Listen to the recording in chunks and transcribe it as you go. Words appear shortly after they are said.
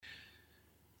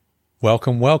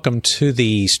Welcome to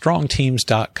the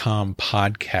StrongTeams.com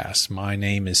podcast. My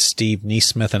name is Steve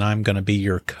Neesmith, and I'm going to be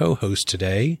your co-host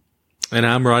today. And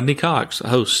I'm Rodney Cox,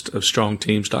 host of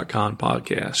StrongTeams.com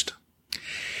podcast.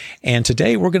 And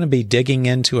today we're going to be digging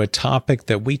into a topic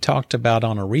that we talked about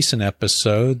on a recent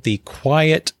episode, the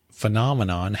quiet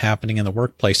phenomenon happening in the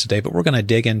workplace today, but we're going to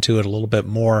dig into it a little bit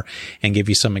more and give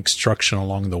you some instruction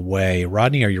along the way.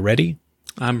 Rodney, are you ready?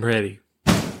 I'm ready.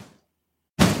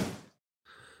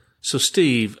 So,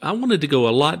 Steve, I wanted to go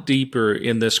a lot deeper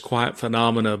in this quiet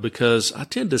phenomena because I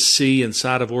tend to see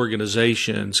inside of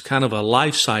organizations kind of a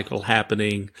life cycle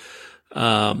happening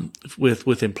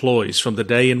with employees from the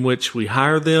day in which we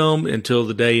hire them until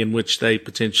the day in which they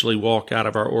potentially walk out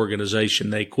of our organization.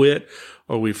 They quit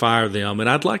or we fire them. And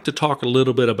I'd like to talk a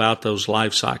little bit about those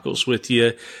life cycles with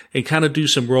you and kind of do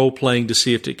some role playing to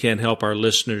see if it can help our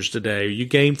listeners today. Are you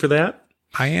game for that?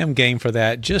 I am game for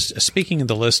that. Just speaking of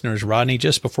the listeners, Rodney,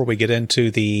 just before we get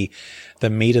into the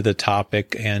meat of the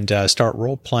topic and start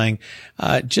role playing,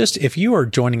 just if you are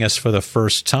joining us for the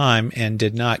first time and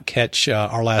did not catch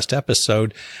our last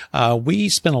episode, we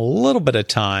spent a little bit of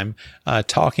time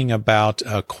talking about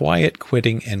quiet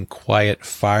quitting and quiet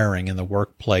firing in the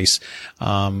workplace.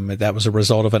 That was a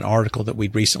result of an article that we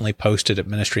recently posted at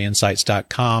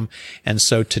ministryinsights.com. And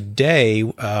so today,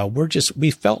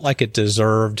 we felt like it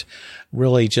deserved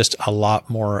really just a lot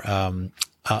more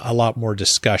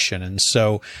discussion. And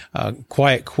so,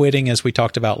 quiet quitting, as we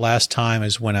talked about last time,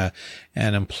 is when an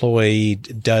employee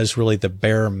does really the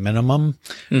bare minimum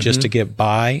just to get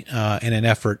by, in an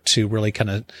effort to really kind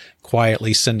of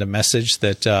quietly send a message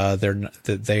that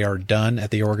they are done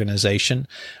at the organization,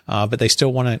 but they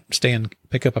still want to stay and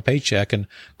pick up a paycheck. And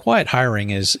quiet hiring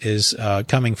is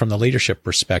coming from the leadership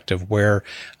perspective, where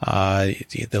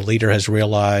the leader has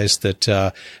realized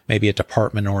that maybe a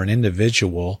department or an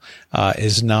individual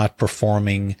is not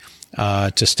performing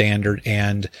to standard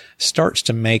and starts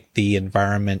to make the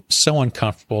environment so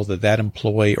uncomfortable that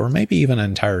employee or maybe even an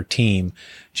entire team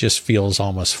just feels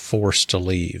almost forced to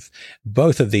leave.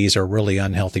 Both of these are really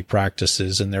unhealthy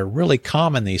practices, and they're really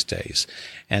common these days.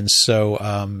 And so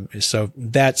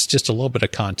that's just a little bit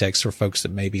of context for folks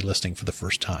that may be listening for the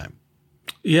first time.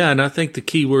 Yeah, and I think the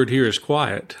key word here is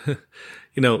quiet.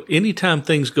 Anytime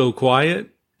things go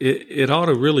quiet, it ought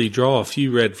to really draw a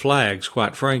few red flags,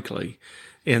 quite frankly.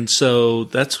 And so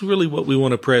that's really what we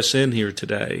want to press in here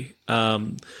today.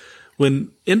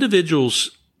 When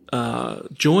individuals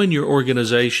join your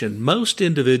organization, most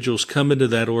individuals come into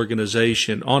that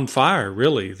organization on fire,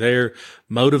 really. They're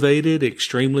motivated,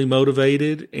 extremely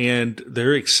motivated, and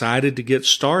they're excited to get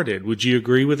started. Would you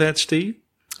agree with that, Steve?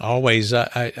 Always.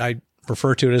 I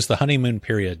refer to it as the honeymoon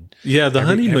period. Yeah, the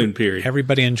honeymoon period.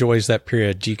 Everybody enjoys that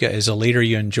period. As a leader,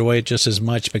 you enjoy it just as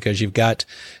much because you've got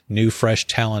new, fresh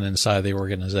talent inside the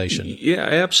organization. Yeah,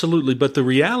 absolutely. But the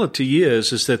reality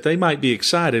is that they might be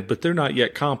excited, but they're not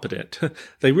yet competent.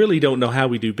 They really don't know how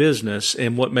we do business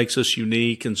and what makes us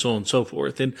unique and so on and so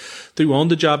forth. And through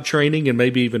on-the-job training and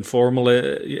maybe even formal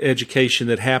education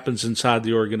that happens inside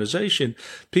the organization,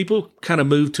 people kind of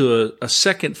move to a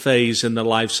second phase in the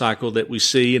life cycle that we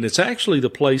see. And it's actually the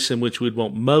place in which we'd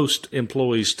want most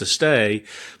employees to stay.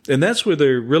 And that's where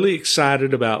they're really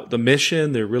excited about the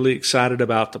mission. They're really excited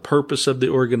about the purpose of the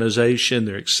organization.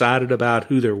 They're excited about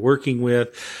who they're working with.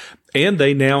 And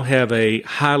they now have a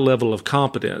high level of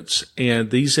competence. And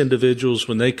these individuals,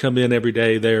 when they come in every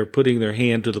day, they're putting their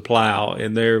hand to the plow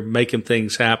and they're making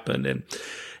things happen.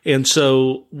 And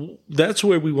so that's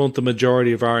where we want the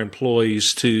majority of our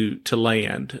employees to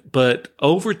land. But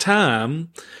over time,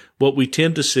 what we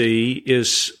tend to see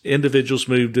is individuals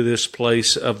move to this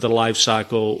place of the life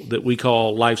cycle that we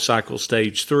call life cycle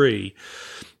stage 3.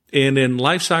 And in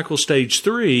life cycle stage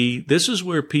 3, this is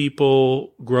where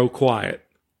people grow quiet.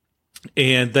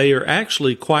 And they are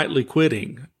actually quietly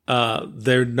quitting.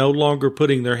 They're no longer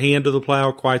putting their hand to the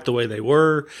plow quite the way they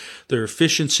were. Their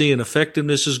efficiency and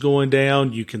effectiveness is going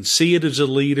down. You can see it as a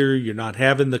leader. You're not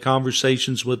having the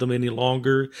conversations with them any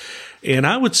longer. And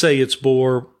I would say it's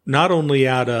more not only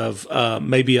out of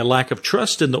maybe a lack of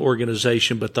trust in the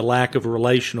organization, but the lack of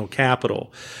relational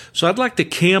capital. So I'd like to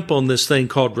camp on this thing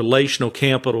called relational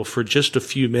capital for just a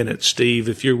few minutes, Steve,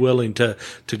 if you're willing to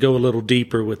go a little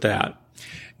deeper with that.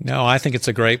 No, I think it's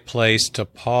a great place to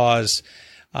pause.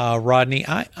 Rodney,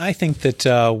 I think that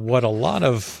what a lot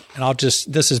of, and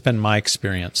this has been my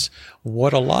experience,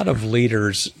 what a lot of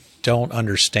leaders don't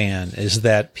understand is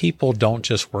that people don't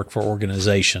just work for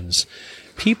organizations.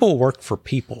 People work for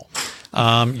people.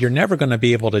 you're never going to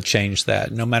be able to change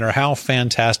that. No matter how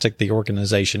fantastic the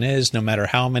organization is, no matter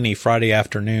how many Friday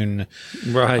afternoon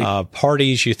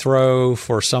parties you throw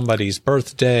for somebody's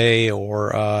birthday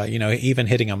or, even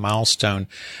hitting a milestone,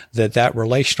 that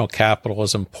relational capital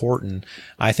is important.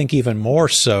 I think even more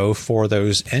so for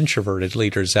those introverted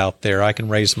leaders out there. I can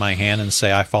raise my hand and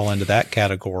say I fall into that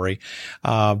category.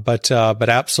 But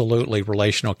absolutely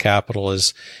relational capital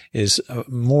is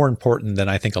more important than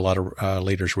I think a lot of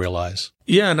leaders realize.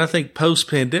 Yeah, and I think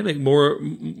post-pandemic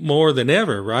more than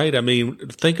ever, right? I mean,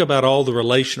 think about all the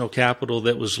relational capital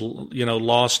that was,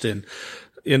 lost in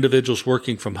individuals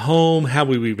working from home, how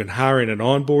we've been hiring and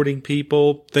onboarding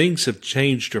people. Things have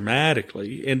changed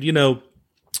dramatically. And,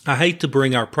 I hate to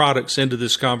bring our products into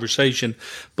this conversation,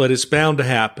 but it's bound to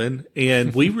happen.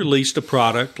 And we released a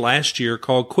product last year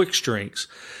called Quick Strings.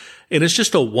 And it's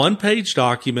just a one-page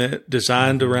document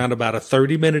designed around about a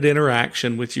 30-minute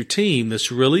interaction with your team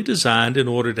that's really designed in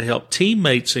order to help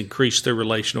teammates increase their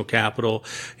relational capital,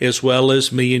 as well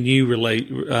as me and you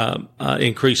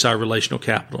increase our relational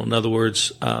capital. In other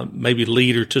words, maybe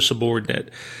leader to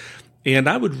subordinate. And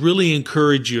I would really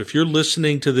encourage you, if you're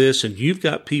listening to this and you've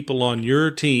got people on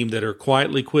your team that are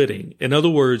quietly quitting, in other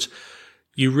words,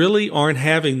 you really aren't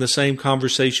having the same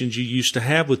conversations you used to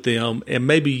have with them, and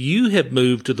maybe you have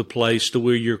moved to the place to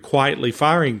where you're quietly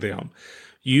firing them.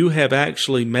 You have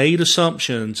actually made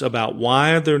assumptions about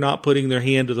why they're not putting their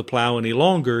hand to the plow any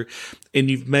longer, and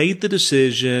you've made the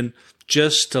decision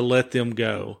just to let them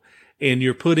go. And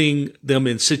you're putting them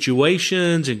in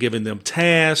situations and giving them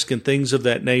tasks and things of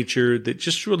that nature that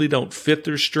just really don't fit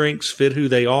their strengths, fit who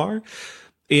they are.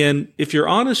 And if you're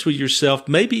honest with yourself,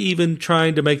 maybe even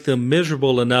trying to make them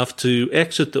miserable enough to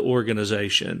exit the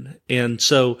organization. And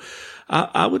so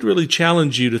I would really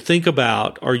challenge you to think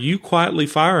about, are you quietly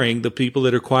firing the people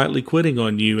that are quietly quitting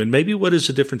on you? And maybe what is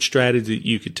a different strategy that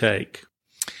you could take?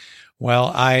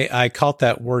 Well, I caught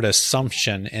that word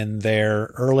assumption in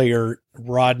there earlier,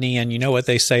 Rodney, and you know what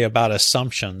they say about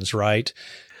assumptions, right?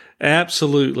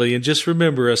 Absolutely. And just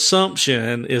remember,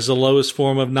 assumption is the lowest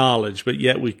form of knowledge, but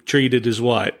yet we treat it as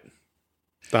what?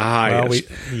 The highest.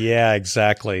 Yeah,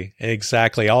 exactly.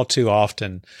 Exactly. All too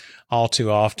often.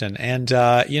 And,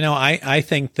 I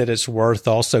think that it's worth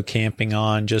also camping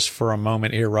on just for a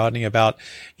moment here, Rodney, about,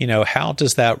 how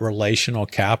does that relational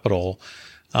capital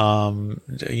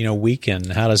weaken?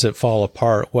 How does it fall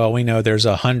apart? Well, we know there's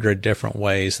 100 different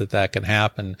ways that can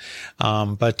happen.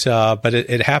 But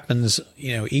it happens,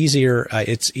 easier.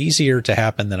 It's easier to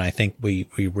happen than I think we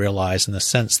realize, in the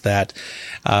sense that,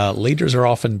 leaders are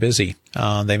often busy.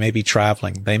 They may be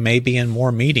traveling. They may be in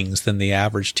more meetings than the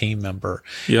average team member.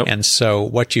 Yep. And so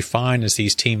what you find is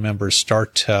these team members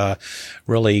start to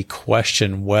really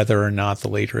question whether or not the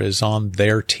leader is on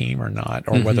their team or not,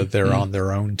 or whether they're on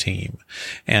their own team.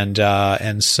 And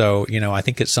so, I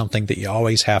think it's something that you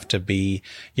always have to be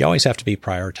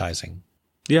prioritizing.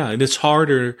 Yeah. And it's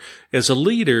harder as a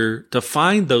leader to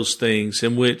find those things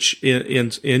in which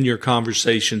in your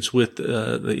conversations with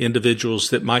the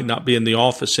individuals that might not be in the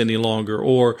office any longer,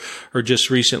 or just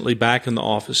recently back in the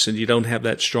office, and you don't have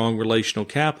that strong relational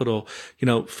capital.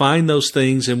 Find those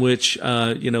things in which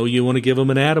you want to give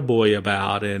them an attaboy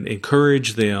about and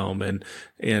encourage them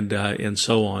and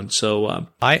so on. So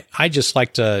I just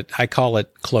like to, I call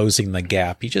it closing the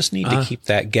gap. You just need to keep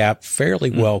that gap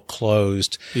fairly well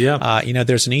closed. Yeah.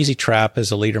 There's an easy trap as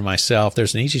a leader myself.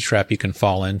 There's an easy trap you can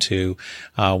fall into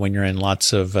when you're in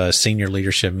lots of senior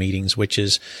leadership meetings, which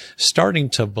is starting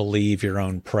to believe your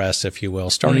own press, if you will,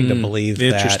 starting to believe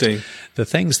that the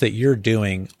things that you're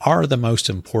doing are the most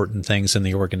important things in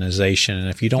the organization. And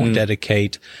if you don't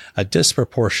dedicate a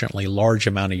disproportionately large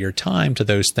amount of your time to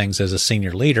those things as a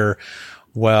senior leader,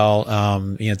 well,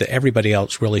 that everybody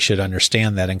else really should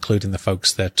understand that, including the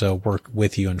folks that work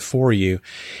with you and for you.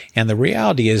 And the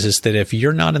reality is that if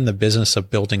you're not in the business of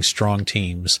building strong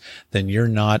teams, then you're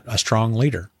not a strong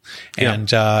leader.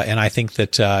 And I think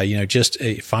that, just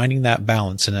finding that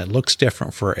balance, and it looks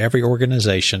different for every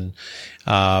organization,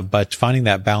 but finding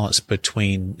that balance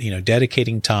between,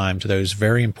 dedicating time to those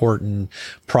very important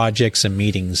projects and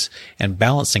meetings, and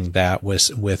balancing that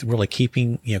with really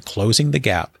keeping, closing the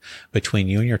gap between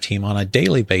you and your team on a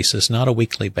daily basis, not a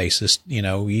weekly basis.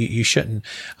 You shouldn't,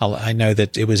 I know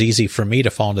that it was easy for me to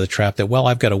fall into the trap that, well,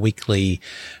 I've got a weekly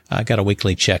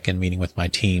check-in meeting with my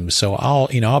team. So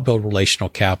I'll build relational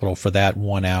capital for that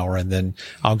 1 hour, and then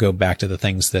I'll go back to the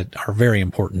things that are very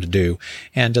important to do.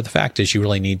 And the fact is, you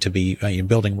really need to be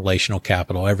building relational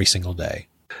capital every single day.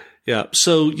 Yeah.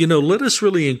 So, let us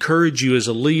really encourage you as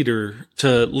a leader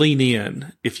to lean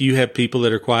in. If you have people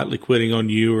that are quietly quitting on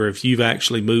you, or if you've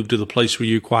actually moved to the place where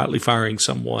you're quietly firing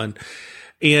someone,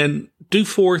 And do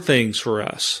 4 things for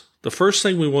us. The first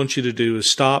thing we want you to do is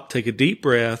stop, take a deep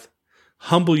breath,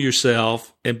 humble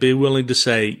yourself, and be willing to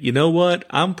say, you know what?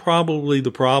 I'm probably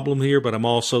the problem here, but I'm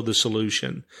also the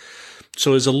solution.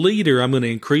 So as a leader, I'm going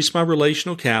to increase my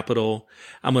relational capital.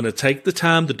 I'm going to take the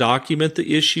time to document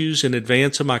the issues in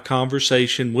advance of my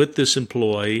conversation with this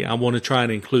employee. I want to try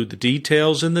and include the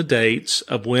details and the dates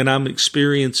of when I'm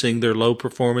experiencing their low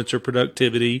performance or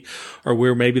productivity, or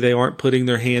where maybe they aren't putting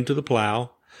their hand to the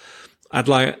plow. I'd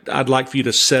like for you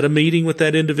to set a meeting with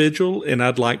that individual, and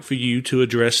I'd like for you to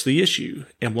address the issue.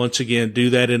 And once again, do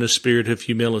that in a spirit of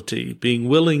humility, being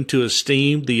willing to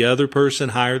esteem the other person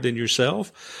higher than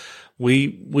yourself.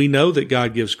 We know that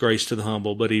God gives grace to the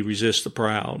humble, but he resists the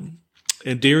proud.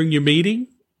 And during your meeting,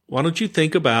 why don't you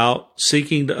think about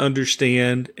seeking to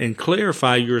understand and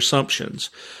clarify your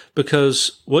assumptions?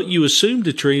 Because what you assume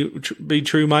to be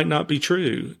true might not be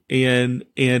true. And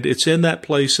it's in that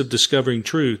place of discovering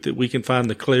truth that we can find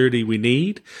the clarity we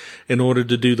need in order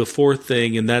to do the 4th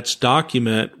thing, and that's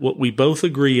document what we both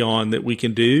agree on that we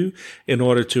can do in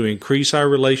order to increase our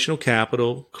relational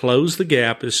capital, close the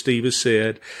gap, as Steve has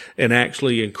said, and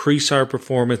actually increase our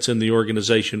performance in the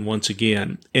organization once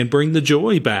again, and bring the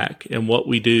joy back in what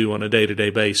we do on a day-to-day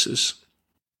basis.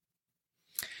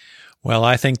 Well,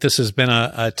 I think this has been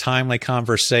a timely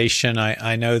conversation.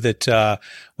 I know that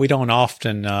we don't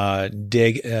often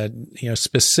dig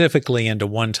specifically into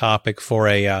one topic for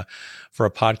a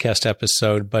podcast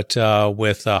episode, but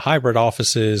with hybrid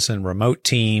offices and remote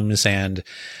teams, and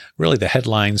really the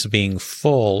headlines being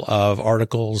full of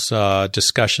articles,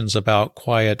 discussions about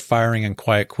quiet firing and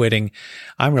quiet quitting,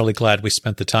 I'm really glad we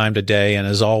spent the time today. And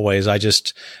as always,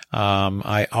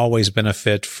 I always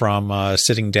benefit from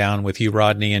sitting down with you,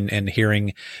 Rodney, and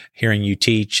hearing you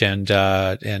teach. And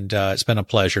it's been a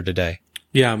pleasure today.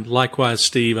 Yeah, likewise,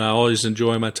 Steve. I always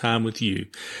enjoy my time with you.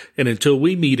 And until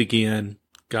we meet again,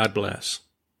 God bless.